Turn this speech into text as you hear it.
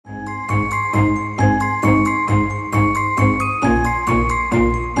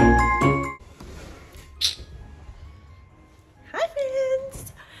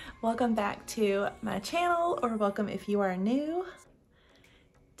Welcome back to my channel, or welcome if you are new.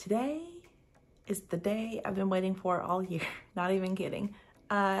 Today is the day I've been waiting for all year, not even kidding.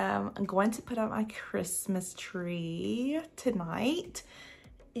 I'm going to put up my Christmas tree tonight.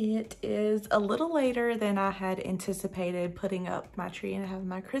 It is a little later than I had anticipated putting up my tree and having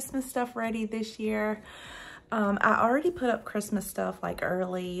my Christmas stuff ready this year. I already put up Christmas stuff like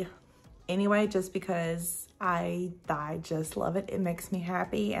early anyway, just because I just love it. It makes me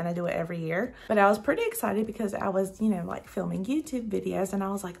happy and I do it every year. But I was pretty excited because I was, you know, like filming YouTube videos, and I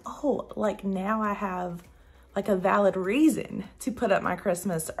was like, oh, like now I have like a valid reason to put up my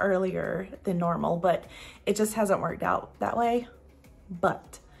Christmas earlier than normal, but it just hasn't worked out that way.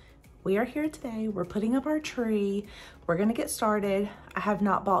 But we are here today. We're putting up our tree. We're gonna get started. I have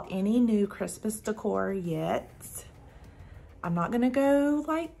not bought any new Christmas decor yet. I'm not gonna go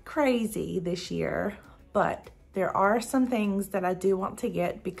like crazy this year, but there are some things that I do want to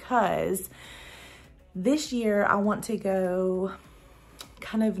get because this year I want to go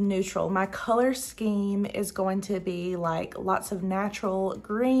kind of neutral. My color scheme is going to be like lots of natural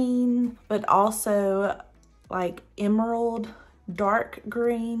green, but also like emerald, dark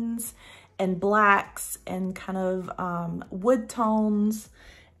greens and blacks and kind of wood tones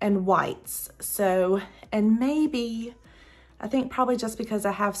and whites. So, and maybe, I think probably just because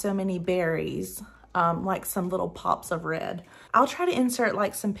I have so many berries, like some little pops of red. I'll try to insert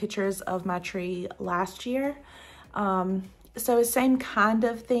like some pictures of my tree last year. So it's same kind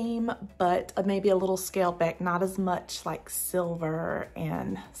of theme, but maybe a little scaled back, not as much like silver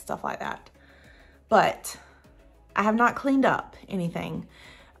and stuff like that. But I have not cleaned up anything.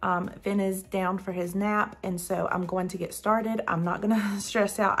 Finn is down for his nap, and so I'm going to get started. I'm not gonna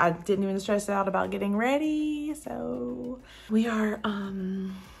stress out. I didn't even stress out about getting ready. So we are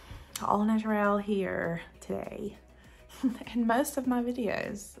all natural here today. And most of my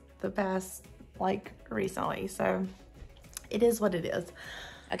videos the past like recently, so it is what it is.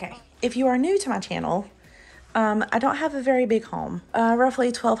 Okay, if you are new to my channel, I don't have a very big home, roughly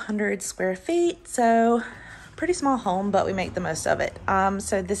 1,200 square feet, so pretty small home, but we make the most of it.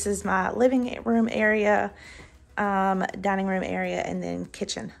 So this is my living room area, dining room area, and then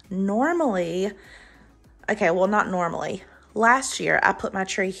kitchen. Normally, okay, well, not normally. Last year, I put my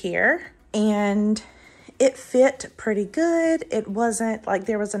tree here, and it fit pretty good. It wasn't like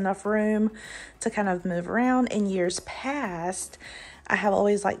there was enough room to kind of move around. In years past, I have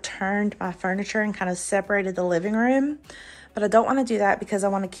always like turned my furniture and kind of separated the living room. But I don't want to do that because I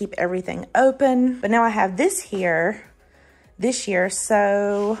want to keep everything open. But now I have this here this year,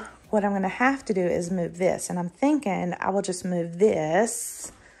 so what I'm going to have to do is move this. And I'm thinking I will just move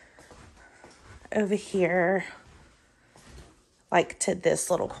this over here, like to this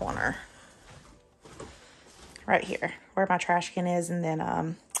little corner right here where my trash can is. And then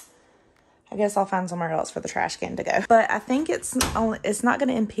I guess I'll find somewhere else for the trash can to go. But I think it's not going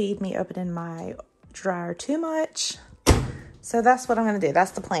to impede me opening my dryer too much. So that's what I'm gonna do.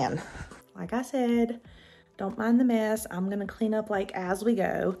 That's the plan. Like I said, don't mind the mess. I'm gonna clean up like as we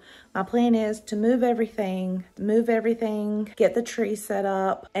go. My plan is to move everything, get the tree set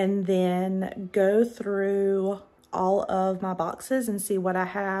up, and then go through all of my boxes and see what I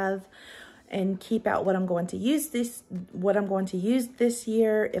have and keep out what I'm going to use this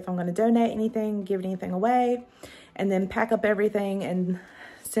year, if I'm gonna donate anything, give anything away, and then pack up everything and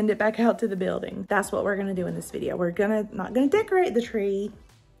send it back out to the building. That's what we're gonna do in this video. We're not gonna decorate the tree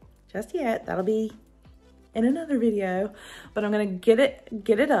just yet. That'll be in another video, but I'm gonna get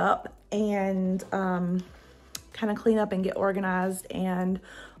it up and kind of clean up and get organized, and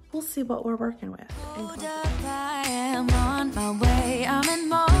we'll see what we're working with. Hold up, I am on my way. I'm in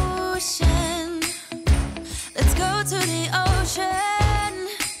motion. Let's go to the ocean.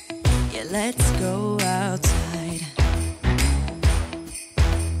 Yeah, let's go outside.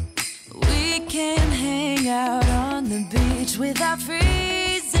 Can hang out on the beach without freezing.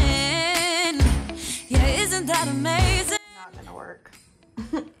 Yeah, isn't that amazing? Not gonna work.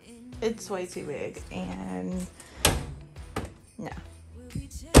 It's way too big, and no,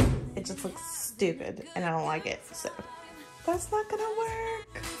 it just looks stupid and I don't like it, so that's not gonna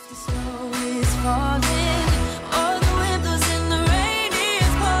work. The snow is falling, all the windows in the rain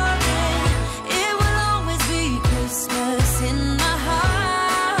is pouring. It will always be Christmas in my heart.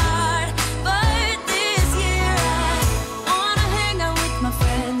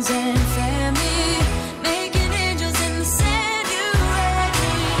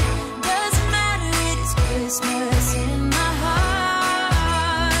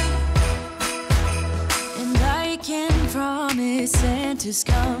 promised Santa's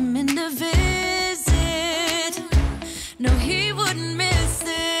coming to visit. No, he wouldn't miss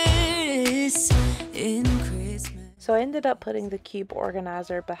this in Christmas. So I ended up putting the cube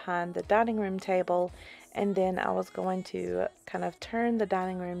organizer behind the dining room table, and then I was going to kind of turn the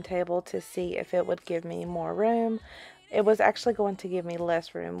dining room table to see if it would give me more room. It was actually going to give me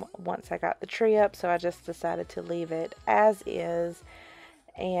less room once I got the tree up, so I just decided to leave it as is.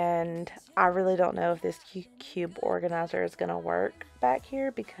 And I really don't know if this cube organizer is going to work back here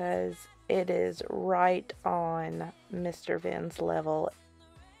because it is right on Mr. Ven's level.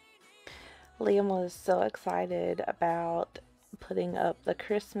 Liam was so excited about putting up the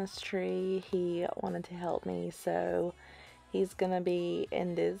Christmas tree. He wanted to help me, so he's going to be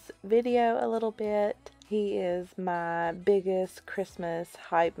in this video a little bit. He is my biggest Christmas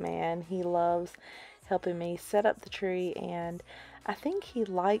hype man. He loves helping me set up the tree, and I think he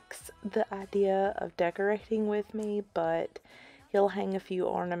likes the idea of decorating with me, but he'll hang a few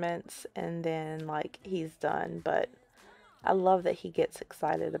ornaments and then like he's done. But I love that he gets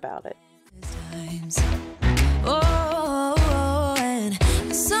excited about it. Oh, and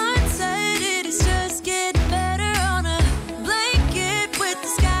the sunset, it is just getting better on a blanket with the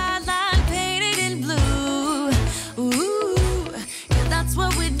skyline painted in blue. Ooh, yeah, that's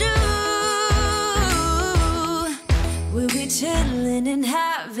what we do. We'll be chilling and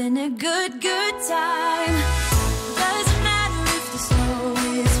having a good time. Doesn't matter if the snow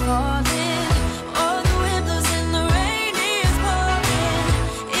is falling or the wind blows and the rain is pouring.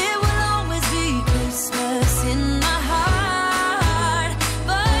 It will always be Christmas in my heart.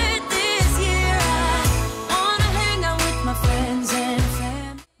 But this year I wanna hang out with my friends and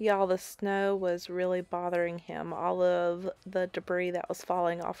family. Y'all, the snow was really bothering him. All of the debris that was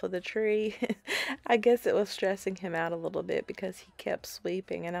falling off of the tree. I guess it was stressing him out a little bit because he kept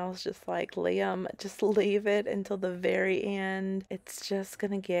sweeping, and I was just like, Liam, just leave it until the very end. It's just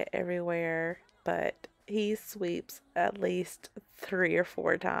gonna get everywhere. But he sweeps at least 3 or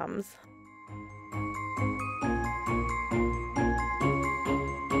 4 times.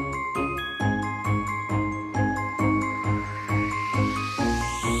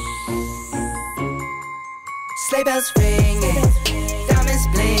 Sleigh bells ringing, diamonds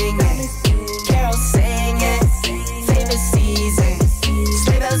blinging, carols singing, favorite season.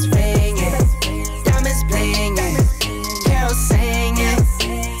 Sleigh bells ringing, diamonds blinging, carols singing,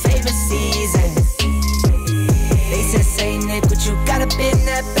 favorite season. They said, Saint Nick, what you got up in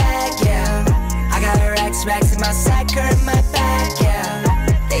that bag, yeah? I got racks in my sack or in my bag,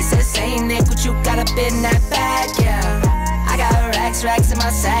 yeah. They said, Saint Nick, what you got up in that bag, yeah? I got racks in my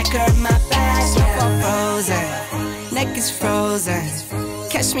sack or in my bag, yeah. Frozen, neck is frozen,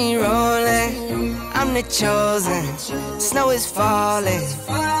 catch me rolling, I'm the chosen. Snow is falling,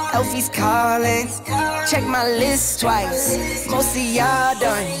 Elfie's calling, check my list twice, most of y'all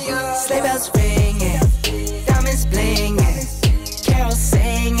done. Sleigh bells ringing, diamonds blinging, carols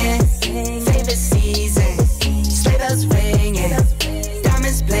singing, favorite season. Sleigh bells ringing,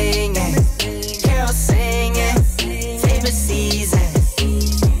 diamonds blinging, carols singing, favorite season.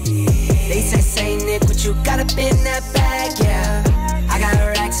 They say, Saint Nick, what you got up in that bag, yeah? I got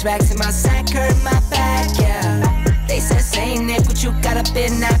racks in my sack or in my bag, yeah. They said, Saint Nick, what you got up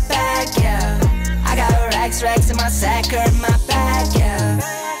in that bag, yeah? I got racks in my sack or in my bag, yeah.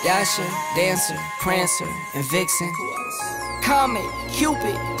 Dasher, Dancer, Prancer, and Vixen, Comet,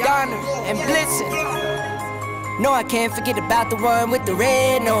 Cupid, Donner, and Blitzen. No, I can't forget about the one with the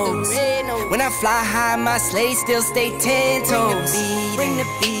red nose. When I fly high, my sleigh still stay 10 toes. Bring the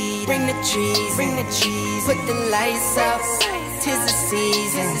beat, bring the trees, put the lights up, 'tis the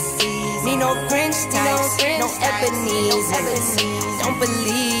season. Need no Grinch types, no Ebenezer. Don't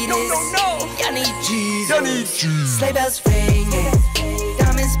believe this, y'all need Jesus. Sleigh bells ringing,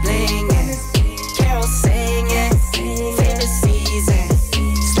 diamonds blinging, carols singing, favorite season.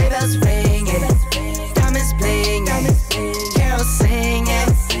 Sleigh bells ringing, diamonds blinging, carols singing,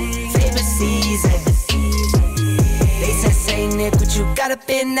 favorite season. They said, Saint Nick, what you got up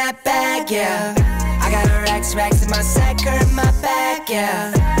in that bag, yeah? I got racks in my sack or in my bag,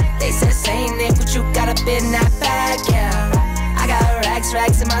 yeah. They said, Saint Nick, what you got up in that bag, yeah? I got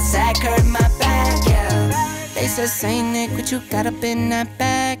racks in my sack or in my bag, yeah. They said, Saint Nick, what you got up in that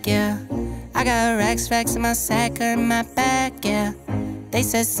bag, yeah? I got racks in my sack or in my bag, yeah. They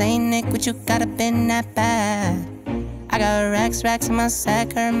said, Saint Nick, what you got up in that bag? I got racks in my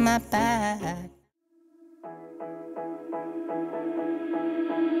sack or in my bag.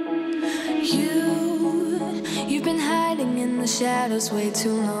 You've been hiding in the shadows way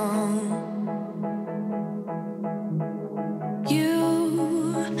too long.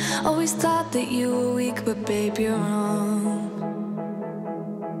 You always thought that you were weak, but babe, you're wrong.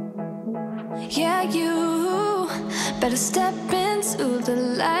 Yeah, you better step into the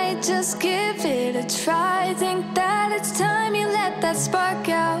light, just give it a try. Think that it's time you let that spark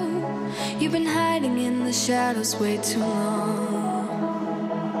out. You've been hiding in the shadows way too long.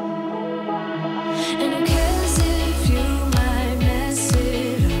 And who cares if you might mess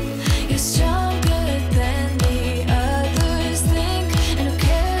it up? You're stronger than the others think. And who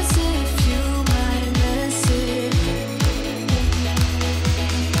cares if you might mess it up?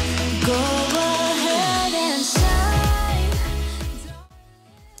 Go ahead and shine.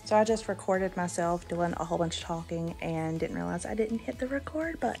 So I just recorded myself doing a whole bunch of talking and didn't realize I didn't hit the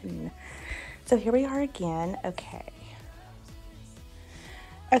record button. So here we are again. Okay,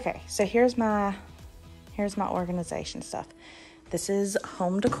 so here's my organization stuff. This is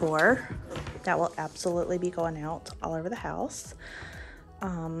home decor that will absolutely be going out all over the house.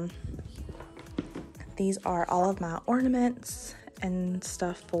 These are all of my ornaments and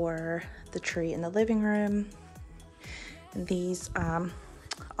stuff for the tree in the living room. These all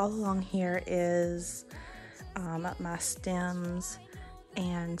along here is my stems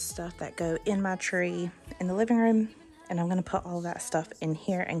and stuff that go in my tree in the living room, and I'm gonna put all that stuff in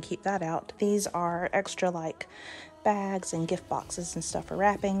here and keep that out. These are extra like bags and gift boxes and stuff for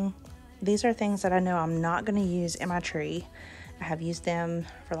wrapping. These are things that I know I'm not gonna use in my tree. I have used them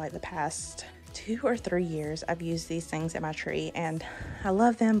for like the past 2 or 3 years. I've used these things in my tree and I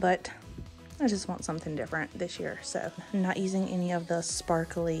love them, but I just want something different this year. So I'm not using any of the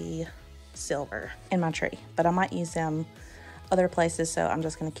sparkly silver in my tree, but I might use them other places, so I'm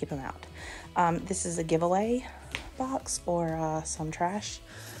just gonna keep them out. This is a giveaway box or some trash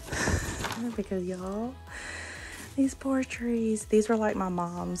because y'all, these poor trees, these were like my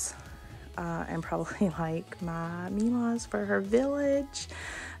mom's and probably like my Mima's for her village,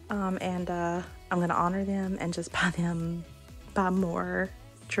 and I'm gonna honor them and just buy more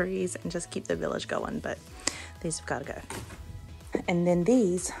trees and just keep the village going, but these have got to go. And then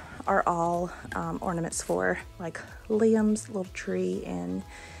these are all ornaments for like Liam's little tree, and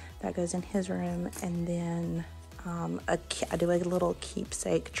that goes in his room. And then I do a little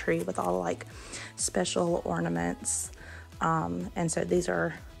keepsake tree with all like special ornaments, and so these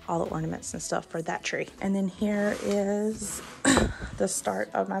are all the ornaments and stuff for that tree. And then here is the start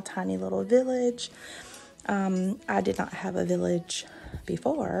of my tiny little village. I did not have a village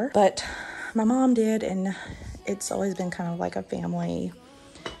before, but my mom did, and it's always been kind of like a family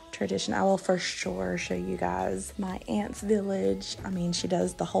tradition. I will for sure show you guys my aunt's village. I mean, she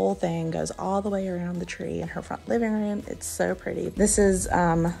does the whole thing, goes all the way around the tree in her front living room. It's so pretty. This is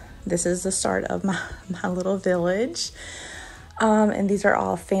the start of my little village, and these are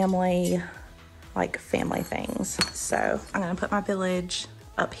all family things. So I'm gonna put my village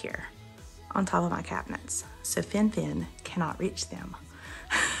up here on top of my cabinets, so Fin cannot reach them.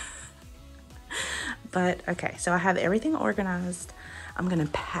 But okay, so I have everything organized. I'm gonna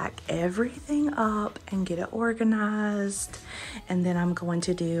pack everything up and get it organized, and then I'm going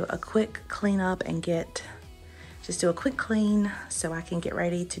to do a quick cleanup and just do a quick clean so I can get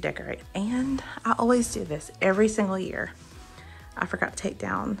ready to decorate. And I always do this every single year. I forgot to take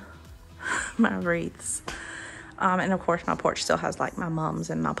down my wreaths. And of course my porch still has like my mums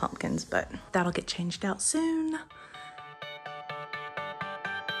and my pumpkins, but that'll get changed out soon.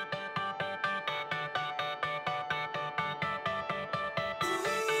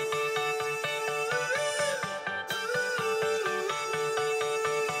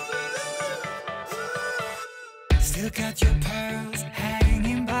 Still got your pearls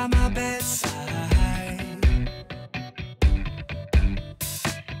hanging by my bedside.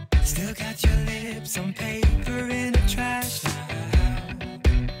 Still got your lips on paper in a trash now.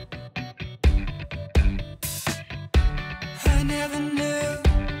 I never knew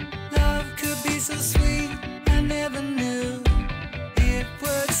love could be so sweet. I never knew it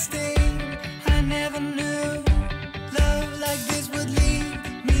would sting. I never knew love like this would leave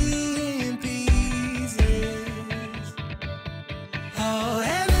me in pieces. Oh,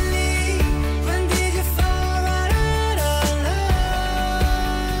 Emily, when did you fall right out of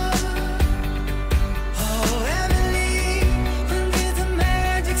love? Oh, Emily, when did the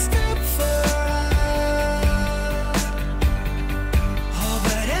magic stop for us? Oh,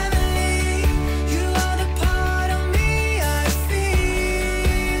 but Emily, you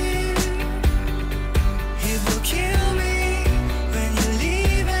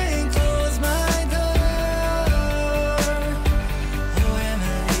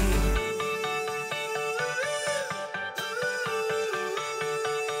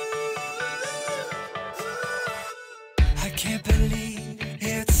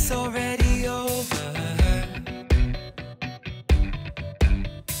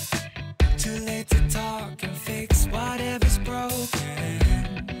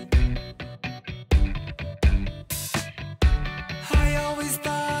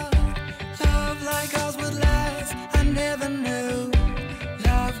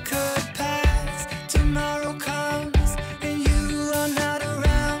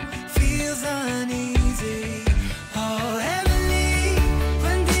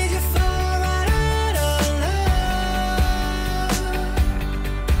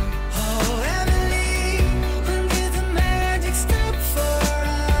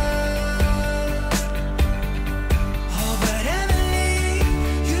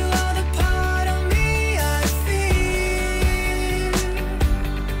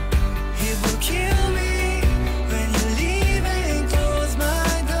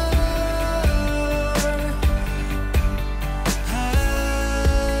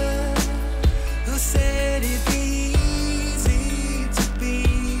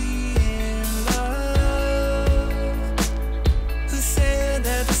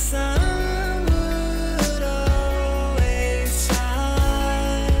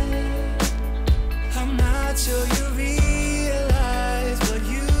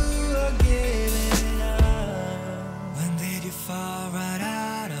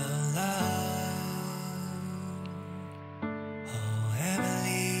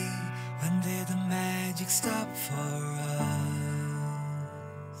stop for us.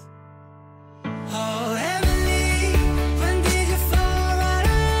 Oh, Emily, when did you fall right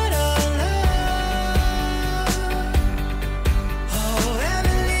out of love? Oh,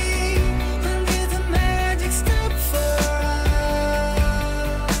 Emily, when did the magic stop for us?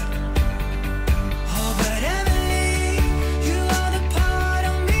 Oh, but Emily, you are the part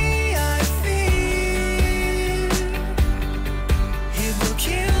of me I feel. It will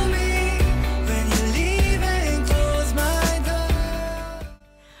kill me when you leave and close my door.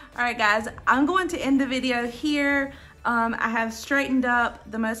 All right, guys, I'm going to end the video here. I have straightened up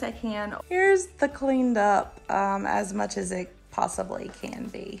the most I can. Here's the cleaned up as much as it possibly can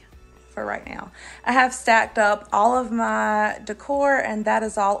be for right now. I have stacked up all of my decor and that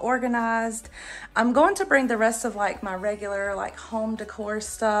is all organized. I'm going to bring the rest of like my regular like home decor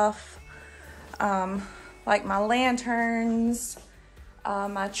stuff, like my lanterns,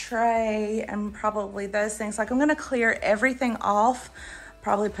 my tray, and probably those things. Like I'm gonna clear everything off,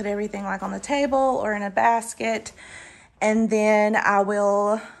 probably put everything like on the table or in a basket, and then I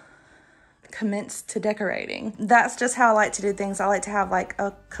will commence to decorating. That's just how I like to do things. I like to have like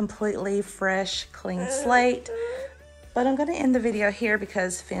a completely fresh, clean slate. But I'm gonna end the video here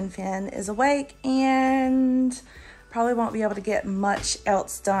because Fin is awake and probably won't be able to get much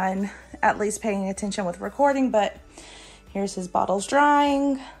else done, at least paying attention with recording. But here's his bottles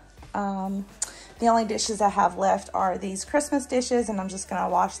drying. The only dishes I have left are these Christmas dishes, and I'm just gonna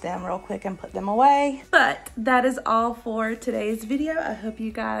wash them real quick and put them away. But that is all for today's video. I hope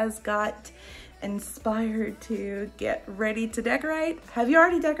you guys got inspired to get ready to decorate. Have you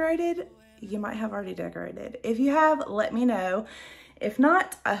already decorated? You might have already decorated. If you have, let me know. If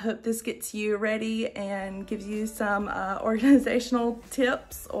not, I hope this gets you ready and gives you some organizational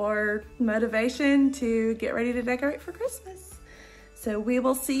tips or motivation to get ready to decorate for Christmas. So we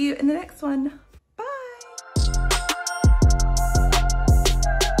will see you in the next one.